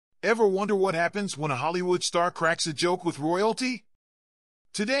Ever wonder what happens when a Hollywood star cracks a joke with royalty?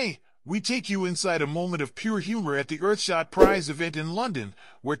 Today, we take you inside a moment of pure humor at the Earthshot Prize event in London,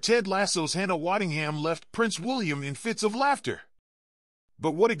 where Ted Lasso's Hannah Waddingham left Prince William in fits of laughter.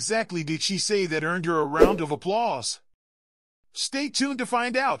 But what exactly did she say that earned her a round of applause? Stay tuned to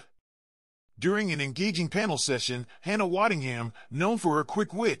find out. During an engaging panel session, Hannah Waddingham, known for her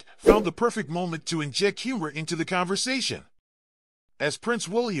quick wit, found the perfect moment to inject humor into the conversation. As Prince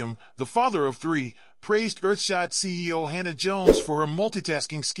William, the father of three, praised Earthshot CEO Hannah Jones for her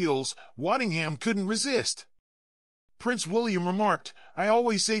multitasking skills, Waddingham couldn't resist. Prince William remarked, "I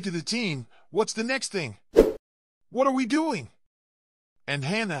always say to the team, what's the next thing? What are we doing?" And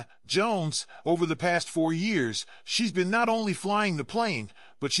Hannah Jones, over the past 4 years, she's been not only flying the plane,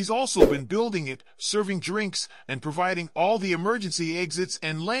 but she's also been building it, serving drinks, and providing all the emergency exits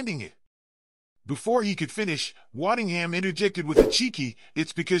and landing it. Before he could finish, Waddingham interjected with a cheeky,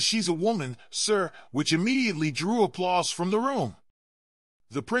 "It's because she's a woman, sir," which immediately drew applause from the room.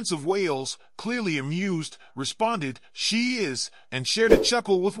 The Prince of Wales, clearly amused, responded, "She is," and shared a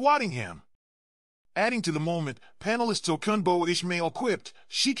chuckle with Waddingham. Adding to the moment, panelist Okunbo Ishmael quipped,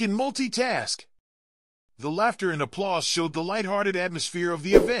 "She can multitask." The laughter and applause showed the light-hearted atmosphere of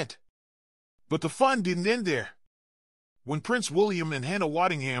the event. But the fun didn't end there. When Prince William and Hannah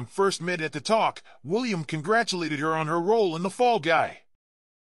Waddingham first met at the talk, William congratulated her on her role in The Fall Guy.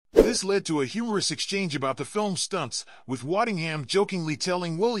 This led to a humorous exchange about the film's stunts, with Waddingham jokingly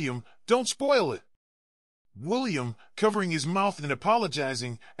telling William, "Don't spoil it." William, covering his mouth and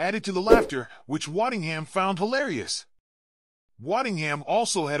apologizing, added to the laughter, which Waddingham found hilarious. Waddingham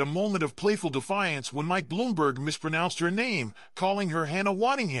also had a moment of playful defiance when Mike Bloomberg mispronounced her name, calling her Hannah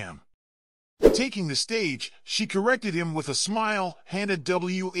Waddingham. Taking the stage, she corrected him with a smile, Hannah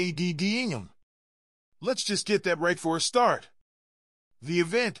Waddingham. Let's just get that right for a start. The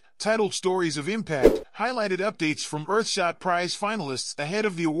event, titled Stories of Impact, highlighted updates from Earthshot Prize finalists ahead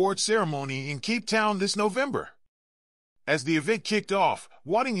of the award ceremony in Cape Town this November. As the event kicked off,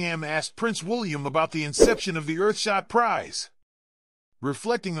 Waddingham asked Prince William about the inception of the Earthshot Prize.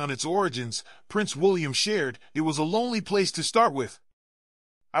 Reflecting on its origins, Prince William shared, "It was a lonely place to start with.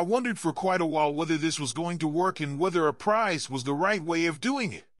 I wondered for quite a while whether this was going to work and whether a prize was the right way of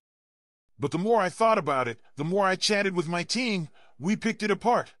doing it. But the more I thought about it, the more I chatted with my team, we picked it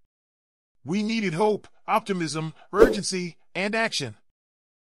apart. We needed hope, optimism, urgency, and action.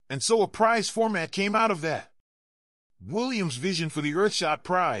 And so a prize format came out of that." William's vision for the Earthshot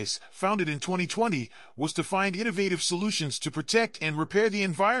Prize, founded in 2020, was to find innovative solutions to protect and repair the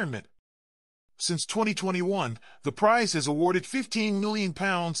environment. Since 2021, the prize has awarded £15 million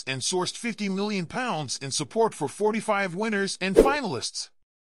and sourced £50 million in support for 45 winners and finalists.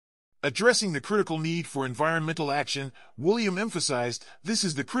 Addressing the critical need for environmental action, William emphasized, "This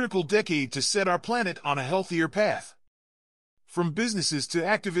is the critical decade to set our planet on a healthier path." From businesses to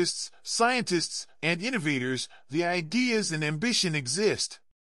activists, scientists, and innovators, the ideas and ambition exist.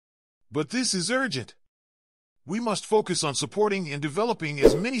 But this is urgent. We must focus on supporting and developing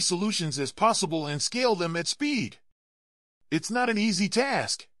as many solutions as possible and scale them at speed. It's not an easy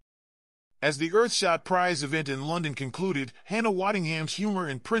task. As the Earthshot Prize event in London concluded, Hannah Waddingham's humor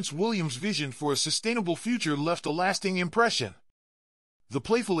and Prince William's vision for a sustainable future left a lasting impression. The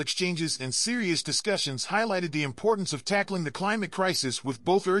playful exchanges and serious discussions highlighted the importance of tackling the climate crisis with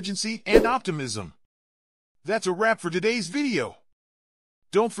both urgency and optimism. That's a wrap for today's video.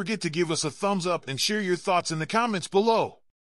 Don't forget to give us a thumbs up and share your thoughts in the comments below.